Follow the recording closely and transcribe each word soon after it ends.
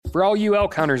For all you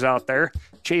elk hunters out there,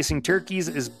 chasing turkeys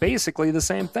is basically the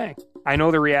same thing. I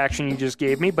know the reaction you just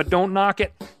gave me, but don't knock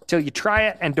it till you try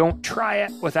it, and don't try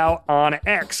it without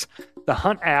OnX. The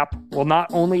Hunt app will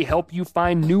not only help you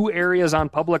find new areas on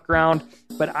public ground,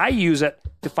 but I use it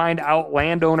to find out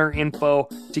landowner info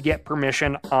to get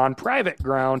permission on private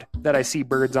ground that I see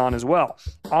birds on as well.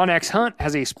 OnX Hunt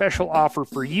has a special offer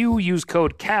for you. Use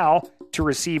code CAL to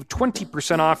receive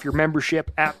 20% off your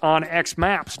membership at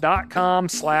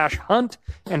onxmaps.com/hunt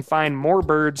and find more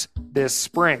birds this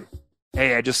spring.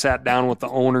 Hey, I just sat down with the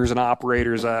owners and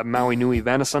operators of Maui Nui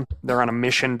Venison. They're on a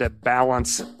mission to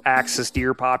balance axis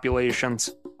deer populations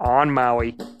on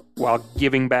Maui while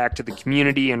giving back to the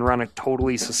community and run a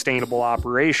totally sustainable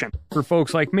operation. For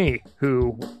folks like me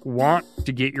who want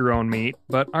to get your own meat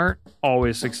but aren't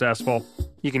always successful,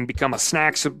 you can become a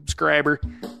snack subscriber,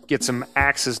 get some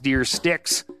axis deer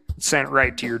sticks sent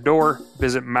right to your door.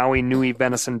 Visit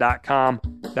MauiNuiVenison.com.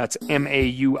 That's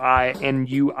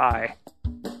MAUINUI.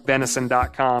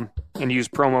 venison.com and use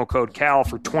promo code CAL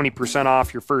for 20%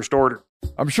 off your first order.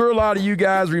 I'm sure a lot of you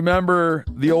guys remember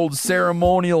the old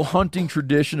ceremonial hunting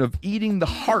tradition of eating the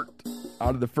heart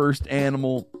out of the first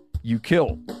animal you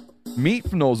killed. Meat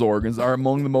from those organs are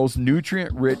among the most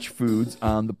nutrient-rich foods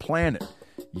on the planet.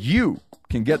 You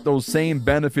can get those same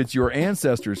benefits your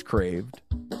ancestors craved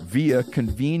via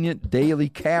convenient daily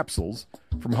capsules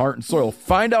from Heart and Soil.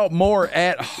 Find out more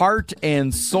at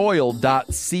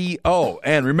heartandsoil.co.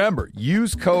 And remember,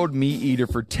 use code MeatEater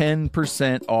for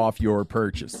 10% off your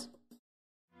purchase.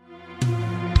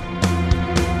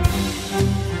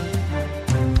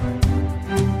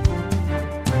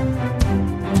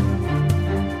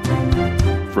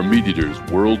 From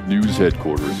MeatEater's World News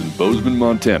Headquarters in Bozeman,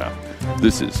 Montana,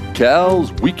 this is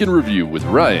Cal's Week in Review with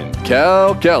Ryan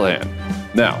Cal Callahan.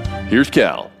 Now, here's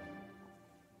Cal.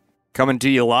 Coming to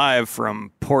you live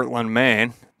from Portland,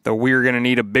 Maine, though we're going to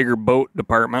need a bigger boat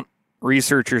department.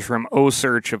 Researchers from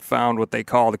OCEARCH have found what they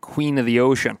call the Queen of the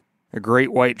Ocean, a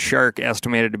great white shark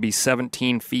estimated to be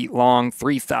 17 feet long,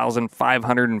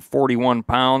 3,541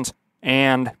 pounds,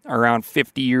 and around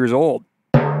 50 years old.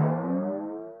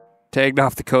 Tagged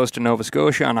off the coast of Nova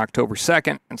Scotia on October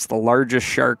 2nd, it's the largest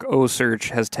shark OCEARCH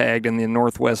has tagged in the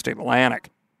Northwest Atlantic.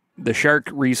 The Shark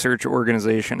Research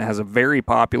Organization has a very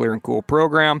popular and cool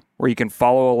program where you can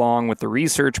follow along with the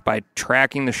research by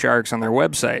tracking the sharks on their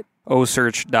website,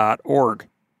 osearch.org.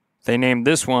 They named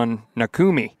this one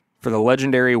Nakumi for the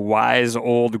legendary wise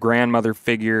old grandmother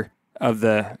figure of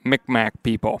the Mi'kmaq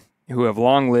people who have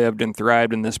long lived and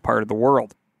thrived in this part of the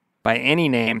world. By any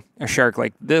name, a shark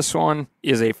like this one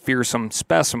is a fearsome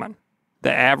specimen.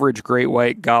 The average great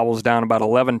white gobbles down about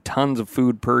 11 tons of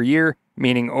food per year,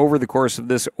 meaning over the course of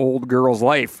this old girl's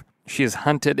life, she has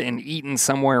hunted and eaten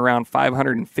somewhere around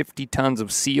 550 tons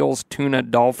of seals, tuna,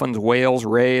 dolphins, whales,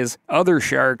 rays, other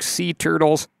sharks, sea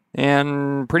turtles,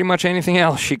 and pretty much anything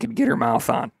else she could get her mouth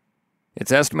on.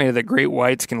 It's estimated that great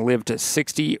whites can live to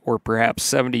 60 or perhaps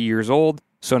 70 years old,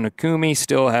 so Nakumi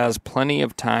still has plenty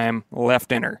of time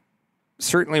left in her.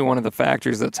 Certainly one of the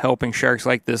factors that's helping sharks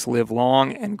like this live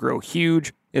long and grow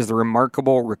huge is the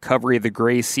remarkable recovery of the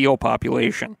gray seal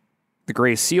population. The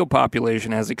gray seal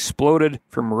population has exploded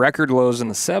from record lows in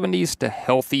the 70s to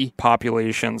healthy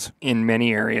populations in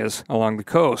many areas along the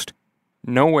coast.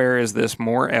 Nowhere is this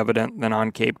more evident than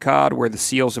on Cape Cod, where the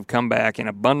seals have come back in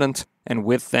abundance, and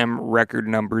with them record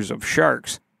numbers of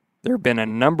sharks. There have been a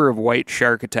number of white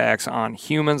shark attacks on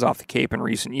humans off the Cape in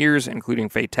recent years, including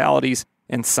fatalities,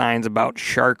 and signs about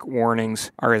shark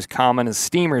warnings are as common as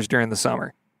steamers during the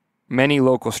summer. Many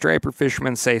local striper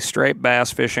fishermen say striped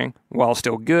bass fishing, while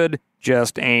still good,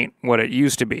 just ain't what it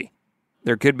used to be.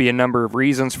 There could be a number of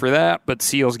reasons for that, but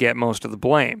seals get most of the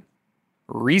blame.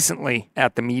 Recently,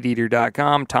 at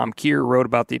themeateater.com, Tom Keir wrote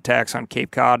about the attacks on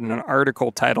Cape Cod in an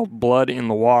article titled Blood in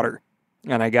the Water.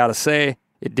 And I gotta say,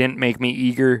 it didn't make me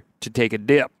eager to take a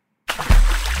dip.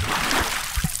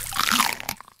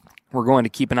 We're going to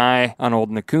keep an eye on old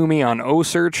Nakumi on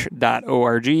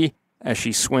osearch.org as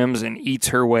she swims and eats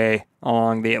her way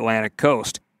along the Atlantic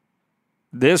coast.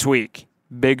 This week,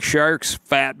 big sharks,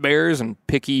 fat bears, and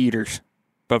picky eaters.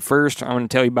 But first, I'm going to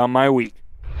tell you about my week.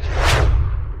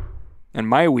 And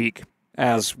my week,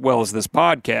 as well as this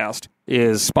podcast,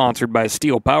 is sponsored by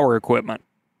Steel Power Equipment.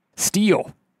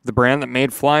 Steel, the brand that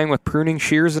made flying with pruning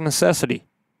shears a necessity.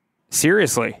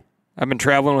 Seriously, I've been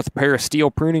traveling with a pair of steel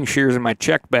pruning shears in my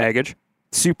checked baggage.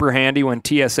 Super handy when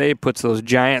TSA puts those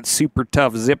giant, super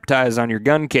tough zip ties on your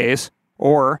gun case,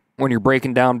 or when you're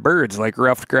breaking down birds like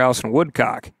ruffed grouse and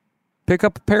woodcock. Pick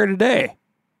up a pair today.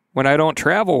 When I don't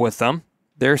travel with them,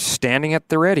 they're standing at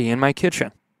the ready in my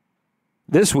kitchen.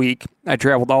 This week, I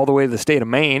traveled all the way to the state of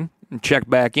Maine, and check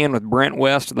back in with Brent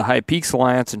West of the High Peaks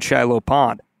Alliance in Shiloh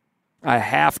Pond. I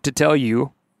have to tell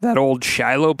you that old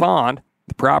Shiloh Pond,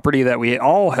 the property that we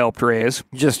all helped raise,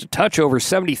 just a touch over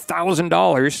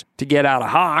 $70,000 to get out of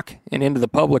Hawk and into the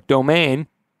public domain,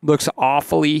 looks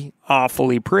awfully,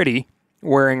 awfully pretty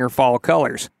wearing her fall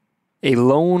colors. A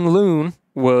lone loon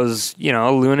was,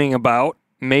 looning about.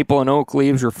 Maple and oak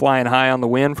leaves were flying high on the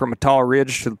wind from a tall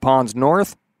ridge to the pond's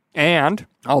north. And,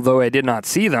 although I did not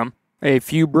see them, a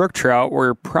few brook trout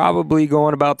were probably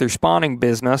going about their spawning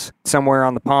business somewhere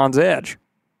on the pond's edge.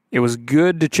 It was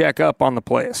good to check up on the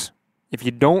place. If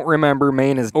you don't remember,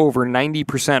 Maine is over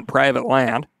 90% private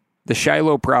land. The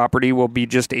Shiloh property will be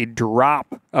just a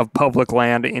drop of public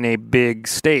land in a big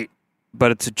state.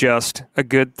 But it's just a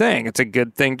good thing. It's a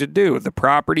good thing to do. The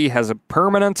property has a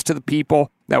permanence to the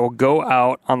people that will go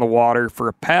out on the water for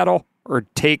a paddle or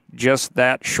take just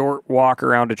that short walk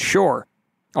around its shore.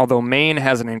 Although Maine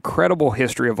has an incredible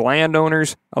history of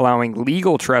landowners allowing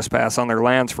legal trespass on their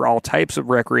lands for all types of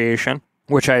recreation,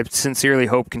 which I sincerely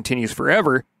hope continues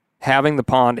forever, having the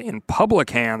pond in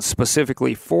public hands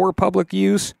specifically for public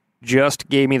use just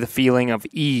gave me the feeling of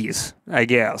ease, I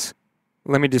guess.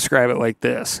 Let me describe it like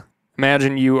this.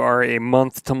 Imagine you are a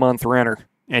month-to-month renter,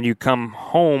 and you come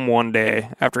home one day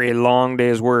after a long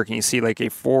day's work, and you see like a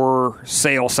for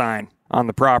sale sign on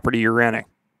the property you're renting.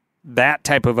 That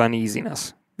type of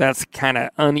uneasiness. That's the kind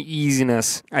of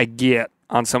uneasiness I get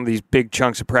on some of these big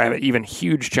chunks of private, even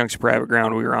huge chunks of private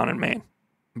ground we were on in Maine.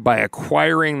 By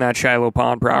acquiring that Shiloh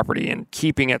Pond property and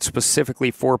keeping it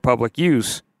specifically for public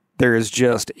use, there is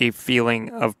just a feeling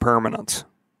of permanence.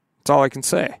 That's all I can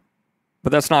say.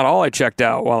 But that's not all I checked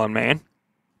out while in Maine.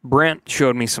 Brent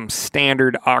showed me some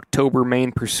standard October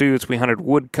Maine pursuits. We hunted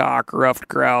woodcock, ruffed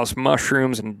grouse,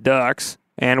 mushrooms, and ducks,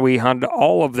 and we hunted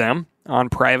all of them on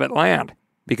private land.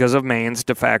 Because of Maine's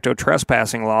de facto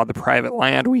trespassing law, the private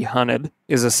land we hunted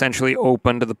is essentially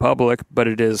open to the public, but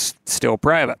it is still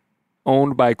private.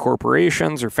 Owned by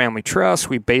corporations or family trusts,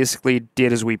 we basically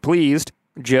did as we pleased,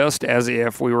 just as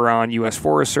if we were on U.S.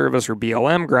 Forest Service or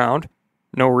BLM ground.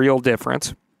 No real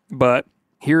difference. But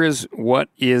here is what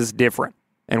is different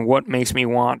and what makes me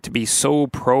want to be so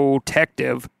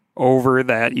protective over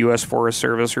that U.S. Forest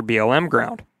Service or BLM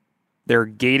ground. There are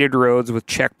gated roads with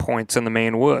checkpoints in the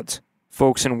Maine woods.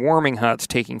 Folks in warming huts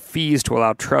taking fees to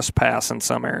allow trespass in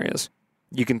some areas.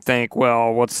 You can think,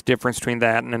 well, what's the difference between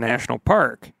that and a national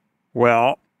park?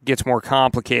 Well, it gets more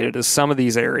complicated as some of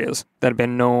these areas that have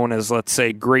been known as, let's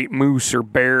say, great moose or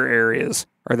bear areas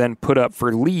are then put up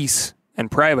for lease and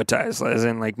privatized, as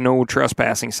in like no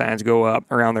trespassing signs go up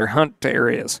around their hunt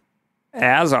areas,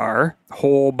 as are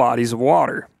whole bodies of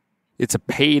water. It's a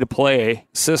pay-to-play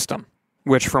system,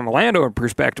 which from a landowner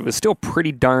perspective is still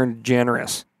pretty darn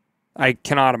generous. I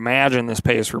cannot imagine this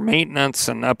pays for maintenance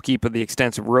and upkeep of the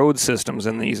extensive road systems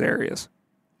in these areas.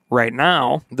 Right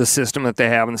now, the system that they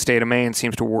have in the state of Maine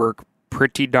seems to work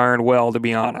pretty darn well, to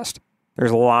be honest.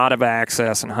 There's a lot of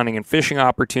access and hunting and fishing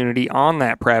opportunity on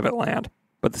that private land,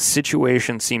 but the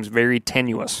situation seems very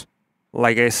tenuous.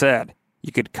 Like I said,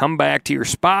 you could come back to your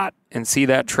spot and see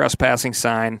that trespassing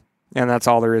sign, and that's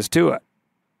all there is to it.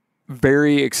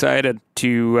 Very excited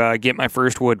to get my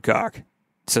first woodcock.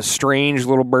 It's a strange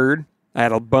little bird. I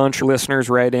had a bunch of listeners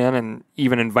write in and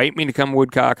even invite me to come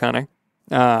woodcock hunting.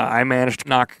 I managed to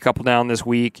knock a couple down this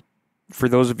week. For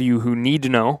those of you who need to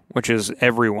know, which is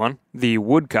everyone, the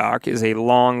woodcock is a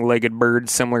long-legged bird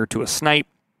similar to a snipe,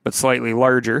 but slightly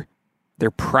larger.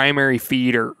 Their primary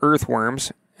feed are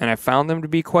earthworms, and I found them to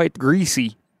be quite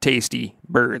greasy, tasty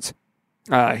birds.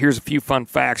 Here's a few fun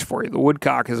facts for you. The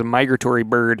woodcock is a migratory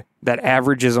bird that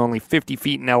averages only 50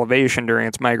 feet in elevation during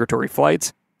its migratory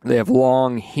flights. They have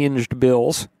long, hinged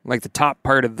bills. Like the top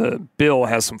part of the bill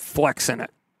has some flex in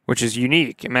it, which is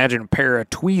unique. Imagine a pair of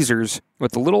tweezers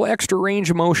with a little extra range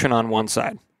of motion on one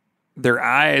side. Their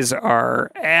eyes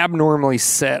are abnormally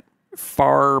set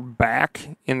far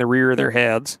back in the rear of their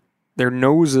heads. Their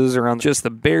noses are on just the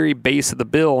very base of the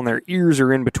bill, and their ears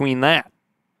are in between that.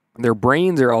 Their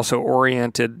brains are also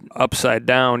oriented upside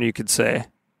down, you could say.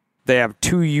 They have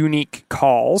two unique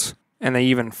calls, and they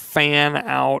even fan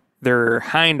out their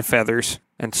hind feathers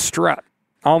and strut,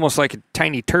 almost like a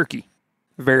tiny turkey.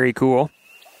 Very cool.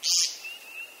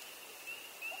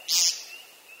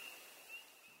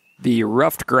 The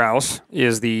ruffed grouse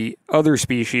is the other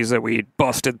species that we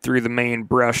busted through the Maine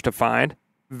brush to find.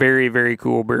 Very, very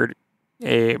cool bird.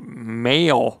 A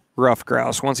male ruffed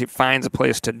grouse, once it finds a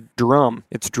place to drum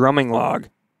its drumming log,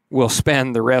 will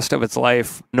spend the rest of its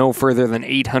life no further than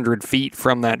 800 feet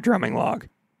from that drumming log,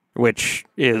 which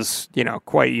is,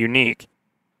 quite unique.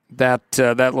 That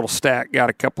little stat got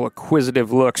a couple of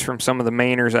quizzitive looks from some of the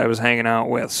Mainers I was hanging out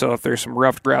with, so if there's some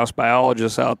ruffed grouse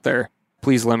biologists out there,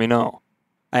 please let me know.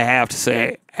 I have to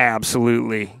say,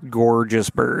 absolutely gorgeous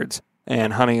birds,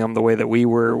 and hunting them the way that we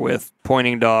were with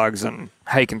pointing dogs and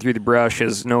hiking through the brush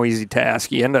is no easy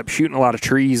task. You end up shooting a lot of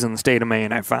trees in the state of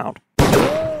Maine, I found.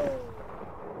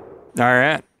 All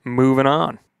right, moving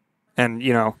on. And,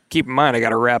 keep in mind, I got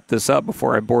to wrap this up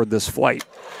before I board this flight.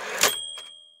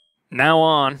 Now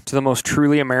on to the most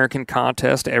truly American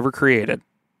contest ever created,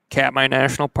 Katmai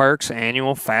National Park's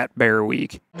annual Fat Bear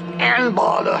Week. And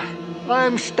bother,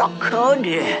 I'm stuck. Oh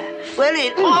dear. Well,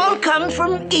 it all comes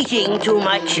from eating too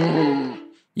much.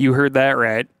 You heard that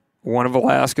right. One of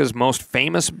Alaska's most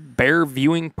famous bear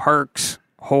viewing parks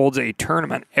holds a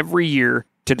tournament every year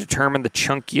to determine the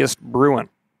chunkiest bruin.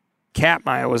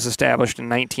 Katmai was established in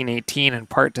 1918 in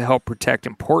part to help protect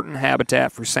important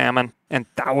habitat for salmon and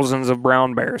thousands of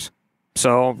brown bears.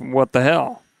 So, what the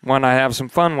hell? Why not have some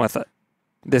fun with it?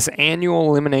 This annual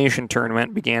elimination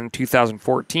tournament began in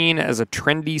 2014 as a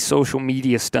trendy social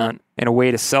media stunt and a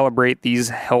way to celebrate these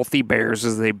healthy bears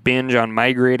as they binge on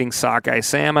migrating sockeye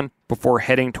salmon before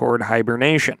heading toward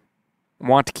hibernation.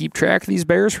 Want to keep track of these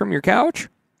bears from your couch?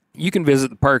 You can visit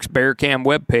the park's BearCam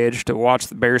webpage to watch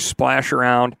the bears splash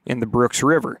around in the Brooks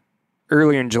River.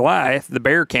 Earlier in July, the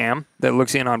BearCam that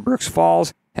looks in on Brooks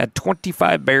Falls had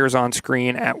 25 bears on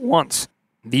screen at once.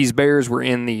 These bears were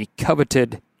in the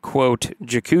coveted, quote,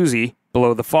 jacuzzi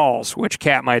below the falls, which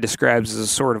Katmai describes as a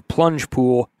sort of plunge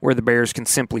pool where the bears can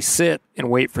simply sit and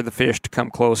wait for the fish to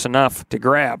come close enough to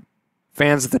grab.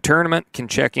 Fans of the tournament can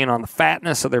check in on the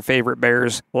fatness of their favorite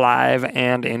bears live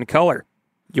and in color.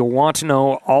 You'll want to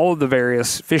know all of the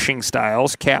various fishing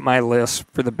styles Katmai lists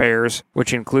for the bears,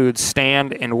 which includes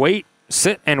stand and wait,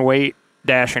 sit and wait,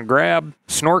 dash and grab,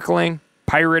 snorkeling,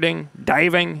 pirating,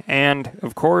 diving, and,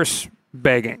 of course,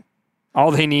 begging.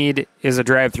 All they need is a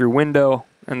drive-through window,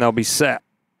 and they'll be set.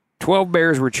 12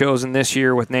 bears were chosen this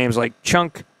year with names like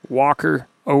Chunk, Walker,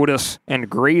 Otis, and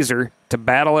Grazer to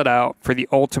battle it out for the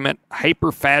ultimate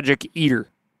hyperphagic eater.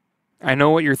 I know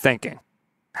what you're thinking.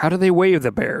 How do they weigh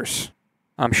the bears?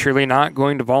 I'm surely not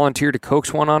going to volunteer to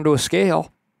coax one onto a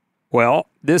scale. Well,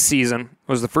 this season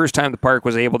was the first time the park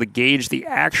was able to gauge the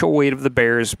actual weight of the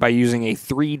bears by using a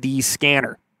 3D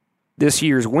scanner. This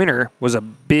year's winner was a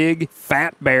big,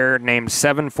 fat bear named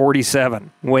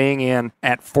 747, weighing in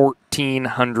at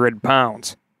 1,400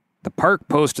 pounds. The park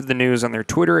posted the news on their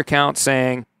Twitter account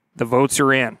saying, "The votes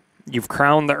are in. You've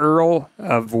crowned the Earl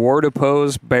of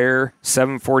Wardapo's Bear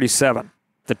 747,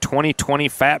 the 2020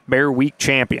 Fat Bear Week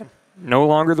champion. No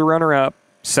longer the runner-up,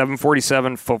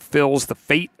 747 fulfills the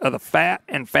fate of the fat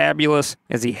and fabulous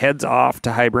as he heads off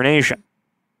to hibernation."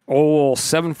 Old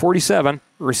 747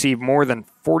 received more than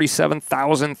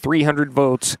 47,300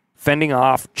 votes, fending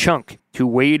off Chunk, who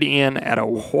weighed in at a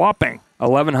whopping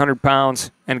 1,100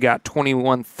 pounds and got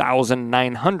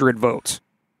 21,900 votes.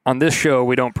 On this show,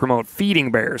 we don't promote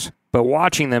feeding bears, but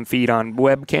watching them feed on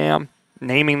webcam,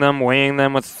 naming them, weighing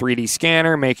them with a 3D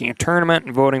scanner, making a tournament,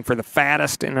 and voting for the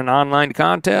fattest in an online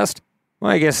contest,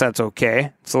 well, I guess that's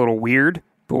okay. It's a little weird,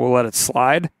 but we'll let it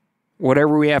slide.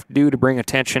 Whatever we have to do to bring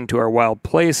attention to our wild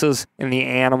places and the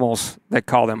animals that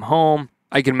call them home,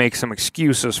 I can make some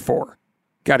excuses for.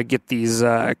 Got to get these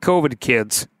COVID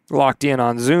kids locked in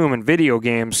on Zoom and video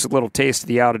games, a little taste of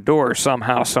the outdoors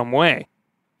somehow, some way.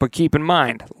 But keep in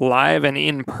mind, live and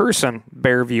in-person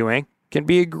bear viewing can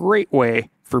be a great way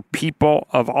for people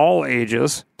of all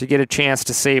ages to get a chance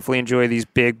to safely enjoy these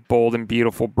big, bold, and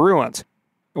beautiful Bruins,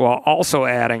 while also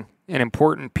adding an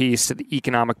important piece to the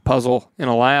economic puzzle in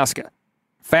Alaska.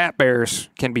 Fat bears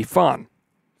can be fun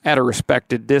at a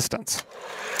respected distance.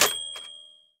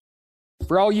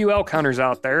 For all you elk hunters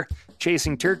out there,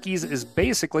 chasing turkeys is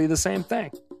basically the same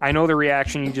thing. I know the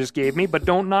reaction you just gave me, but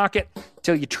don't knock it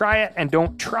till you try it, and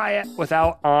don't try it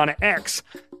without OnX.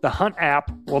 The Hunt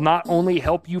app will not only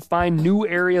help you find new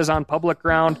areas on public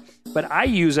ground, but I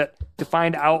use it to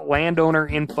find out landowner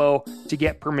info to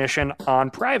get permission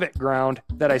on private ground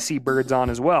that I see birds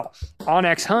on as well.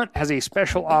 OnX Hunt has a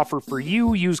special offer for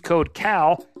you. Use code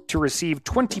CAL to receive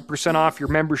 20% off your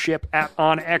membership at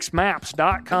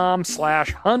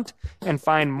onxmaps.com/hunt and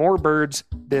find more birds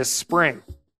this spring.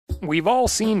 We've all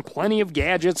seen plenty of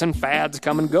gadgets and fads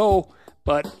come and go,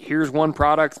 but here's one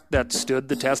product that stood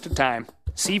the test of time: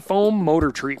 Seafoam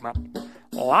Motor Treatment.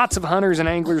 Lots of hunters and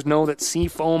anglers know that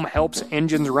Seafoam helps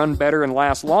engines run better and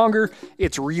last longer.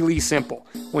 It's really simple.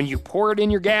 When you pour it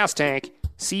in your gas tank,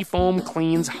 Seafoam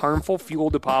cleans harmful fuel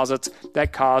deposits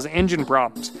that cause engine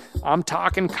problems. I'm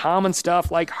talking common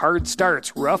stuff like hard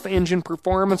starts, rough engine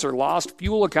performance, or lost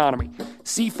fuel economy.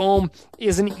 Seafoam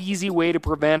is an easy way to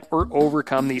prevent or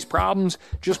overcome these problems.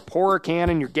 Just pour a can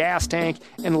in your gas tank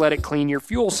and let it clean your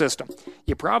fuel system.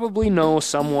 You probably know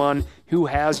someone who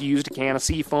has used a can of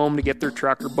Seafoam to get their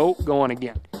truck or boat going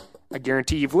again. I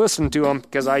guarantee you've listened to them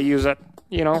because I use it,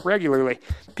 regularly.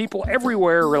 People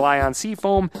everywhere rely on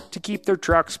Seafoam to keep their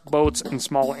trucks, boats, and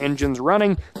small engines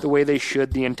running the way they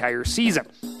should the entire season.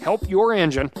 Help your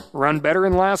engine run better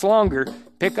and last longer.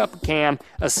 Pick up a can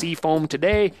of Seafoam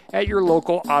today at your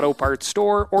local auto parts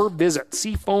store or visit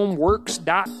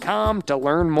seafoamworks.com to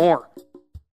learn more.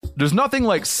 There's nothing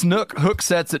like snook hook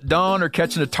sets at dawn or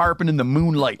catching a tarpon in the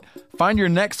moonlight. Find your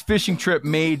next fishing trip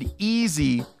made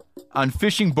easy on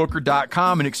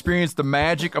fishingbooker.com and experience the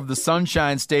magic of the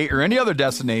Sunshine State or any other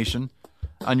destination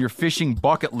on your fishing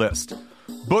bucket list.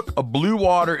 Book a blue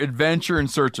water adventure in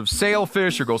search of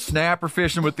sailfish or go snapper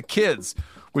fishing with the kids.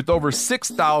 With over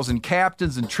 6,000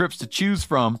 captains and trips to choose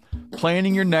from,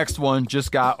 planning your next one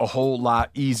just got a whole lot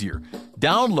easier.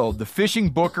 Download the Fishing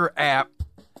Booker app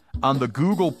on the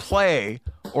Google Play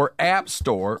or App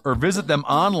Store or visit them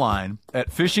online at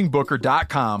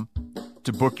fishingbooker.com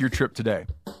to book your trip today.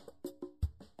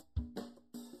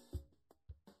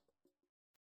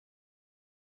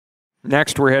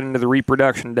 Next, we're heading to the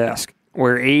reproduction desk,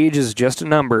 where age is just a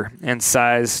number and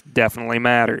size definitely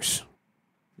matters.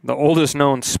 The oldest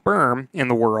known sperm in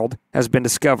the world has been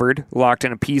discovered locked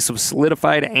in a piece of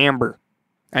solidified amber.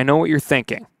 I know what you're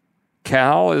thinking.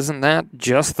 Cal, isn't that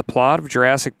just the plot of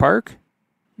Jurassic Park?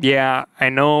 Yeah, I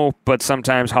know, but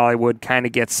sometimes Hollywood kind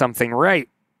of gets something right.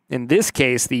 In this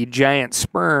case, the giant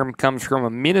sperm comes from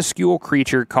a minuscule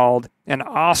creature called an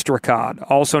ostracod,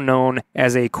 also known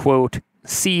as a, quote,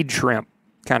 seed shrimp.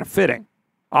 Kind of fitting.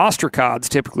 Ostracods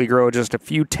typically grow just a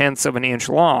few tenths of an inch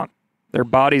long. Their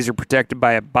bodies are protected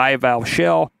by a bivalve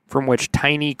shell from which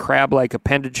tiny crab-like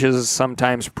appendages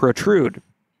sometimes protrude.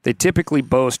 They typically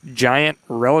boast giant,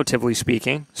 relatively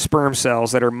speaking, sperm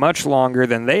cells that are much longer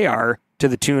than they are, to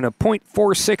the tune of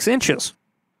 0.46 inches.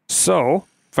 So,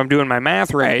 if I'm doing my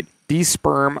math right, these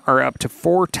sperm are up to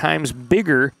 4 times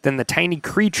bigger than the tiny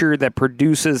creature that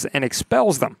produces and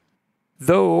expels them.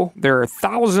 Though there are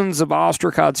thousands of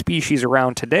ostracod species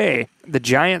around today, the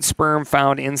giant sperm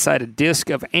found inside a disc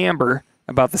of amber,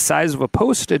 about the size of a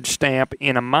postage stamp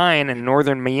in a mine in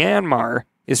northern Myanmar,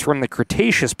 is from the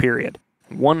Cretaceous period,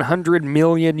 100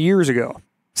 million years ago.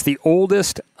 It's the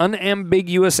oldest,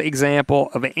 unambiguous example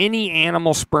of any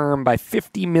animal sperm by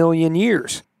 50 million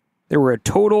years. There were a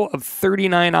total of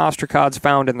 39 ostracods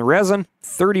found in the resin,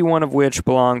 31 of which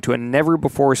belong to a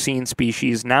never-before-seen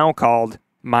species now called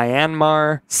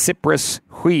Myanmar cypris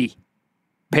hui.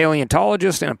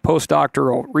 Paleontologist and a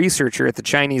postdoctoral researcher at the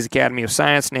Chinese Academy of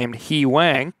Science named He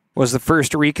Wang was the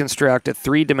first to reconstruct a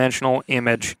 3-dimensional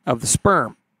image of the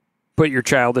sperm. Put your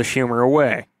childish humor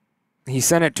away. He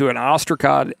sent it to an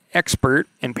ostracod expert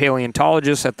and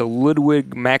paleontologist at the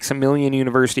Ludwig Maximilian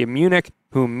University of Munich,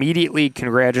 who immediately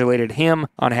congratulated him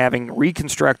on having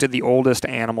reconstructed the oldest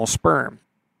animal sperm.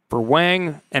 For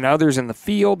Wang and others in the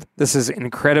field, this is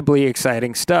incredibly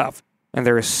exciting stuff, and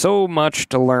there is so much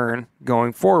to learn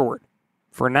going forward.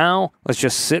 For now, let's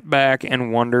just sit back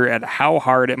and wonder at how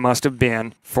hard it must have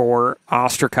been for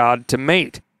ostracod to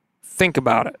mate. Think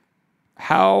about it.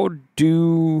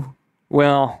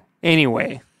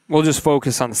 Anyway, we'll just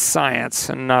focus on the science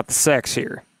and not the sex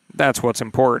here. That's what's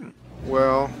important.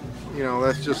 Well,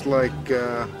 that's just like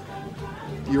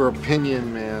your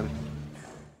opinion, man.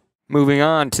 Moving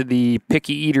on to the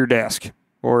picky eater desk,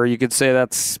 or you could say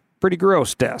that's pretty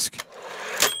gross desk.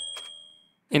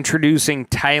 Introducing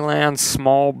Thailand's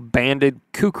small banded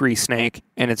kukri snake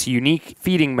and its unique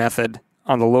feeding method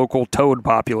on the local toad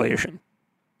population.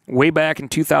 Way back in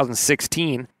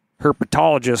 2016,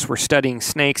 herpetologists were studying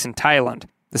snakes in Thailand,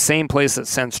 the same place that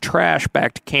sends trash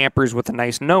back to campers with a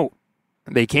nice note.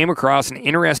 They came across an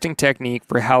interesting technique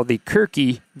for how the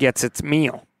kurki gets its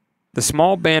meal. The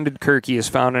small banded kurki is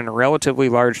found in relatively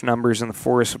large numbers in the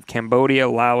forests of Cambodia,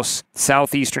 Laos,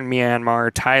 southeastern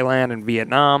Myanmar, Thailand, and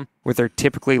Vietnam, with their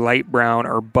typically light brown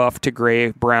or buff to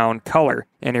gray-brown color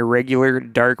and irregular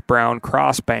dark brown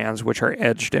crossbands which are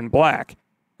edged in black.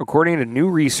 According to new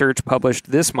research published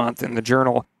this month in the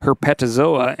journal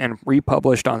Herpetozoa and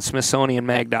republished on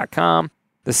SmithsonianMag.com,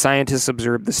 the scientists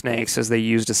observed the snakes as they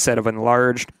used a set of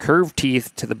enlarged, curved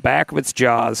teeth to the back of its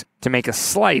jaws to make a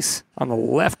slice on the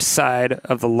left side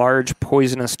of the large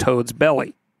poisonous toad's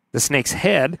belly. The snake's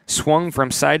head swung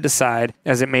from side to side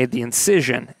as it made the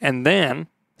incision and then,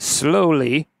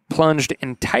 slowly, plunged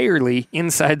entirely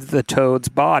inside the toad's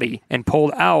body and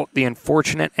pulled out the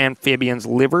unfortunate amphibian's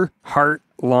liver, heart,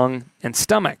 lung, and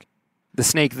stomach. The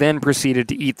snake then proceeded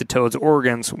to eat the toad's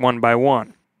organs one by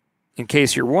one. In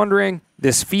case you're wondering,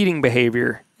 this feeding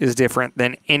behavior is different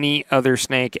than any other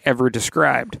snake ever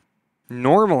described.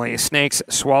 Normally, snakes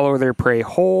swallow their prey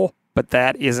whole, but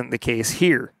that isn't the case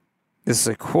here. This is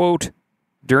a quote.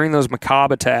 During those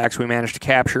macabre attacks, we managed to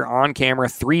capture on camera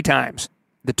 3 times.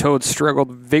 The toads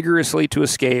struggled vigorously to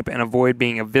escape and avoid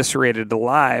being eviscerated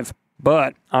alive,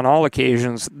 but on all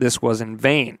occasions, this was in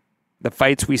vain. The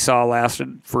fights we saw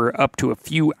lasted for up to a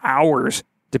few hours,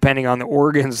 depending on the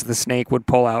organs the snake would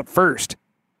pull out first.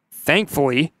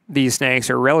 Thankfully, these snakes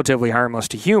are relatively harmless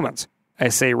to humans. I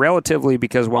say relatively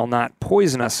because while not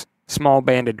poisonous,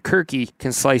 small-banded Kirky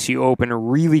can slice you open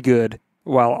really good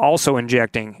while also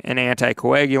injecting an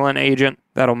anticoagulant agent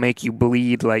that'll make you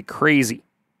bleed like crazy.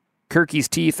 Kirky's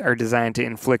teeth are designed to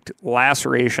inflict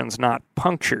lacerations, not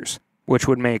punctures, which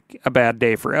would make a bad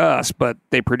day for us, but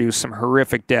they produce some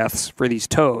horrific deaths for these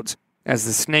toads, as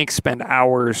the snakes spend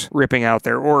hours ripping out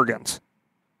their organs.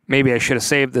 Maybe I should have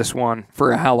saved this one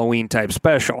for a Halloween-type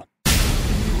special.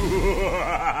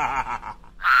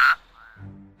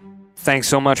 Thanks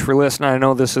so much for listening. I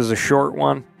know this is a short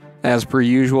one. As per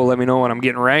usual, let me know what I'm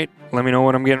getting right, let me know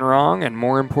what I'm getting wrong, and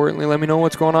more importantly, let me know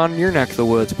what's going on in your neck of the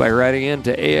woods by writing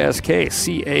into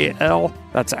ASKCAL,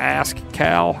 that's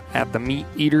AskCal, at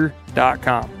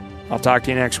themeateater.com. I'll talk to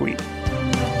you next week.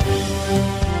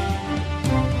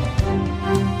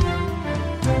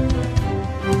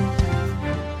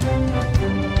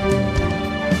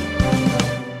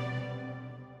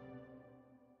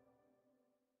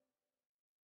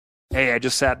 Hey, I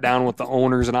just sat down with the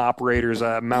owners and operators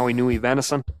of Maui Nui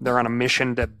Venison. They're on a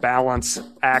mission to balance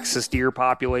axis deer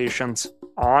populations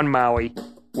on Maui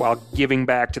while giving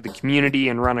back to the community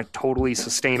and run a totally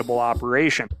sustainable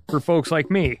operation. For folks like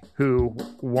me who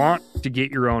want to get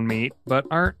your own meat but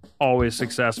aren't always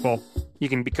successful, you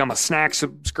can become a snack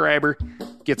subscriber,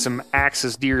 get some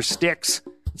axis deer sticks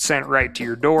sent right to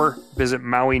your door. Visit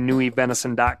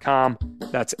MauiNuiVenison.com.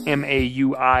 That's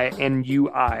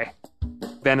MAUINUI.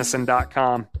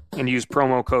 venison.com and use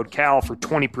promo code CAL for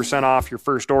 20% off your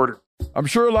first order. I'm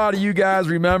sure a lot of you guys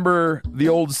remember the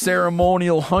old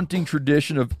ceremonial hunting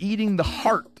tradition of eating the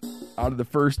heart out of the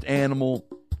first animal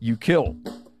you kill.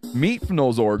 Meat from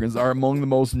those organs are among the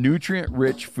most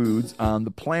nutrient-rich foods on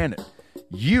the planet.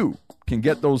 You can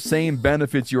get those same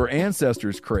benefits your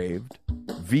ancestors craved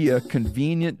via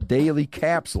convenient daily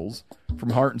capsules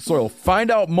from Heart and Soil.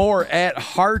 Find out more at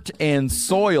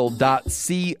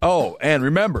heartandsoil.co. And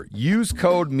remember, use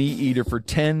code MeatEater for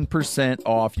 10%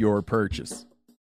 off your purchase.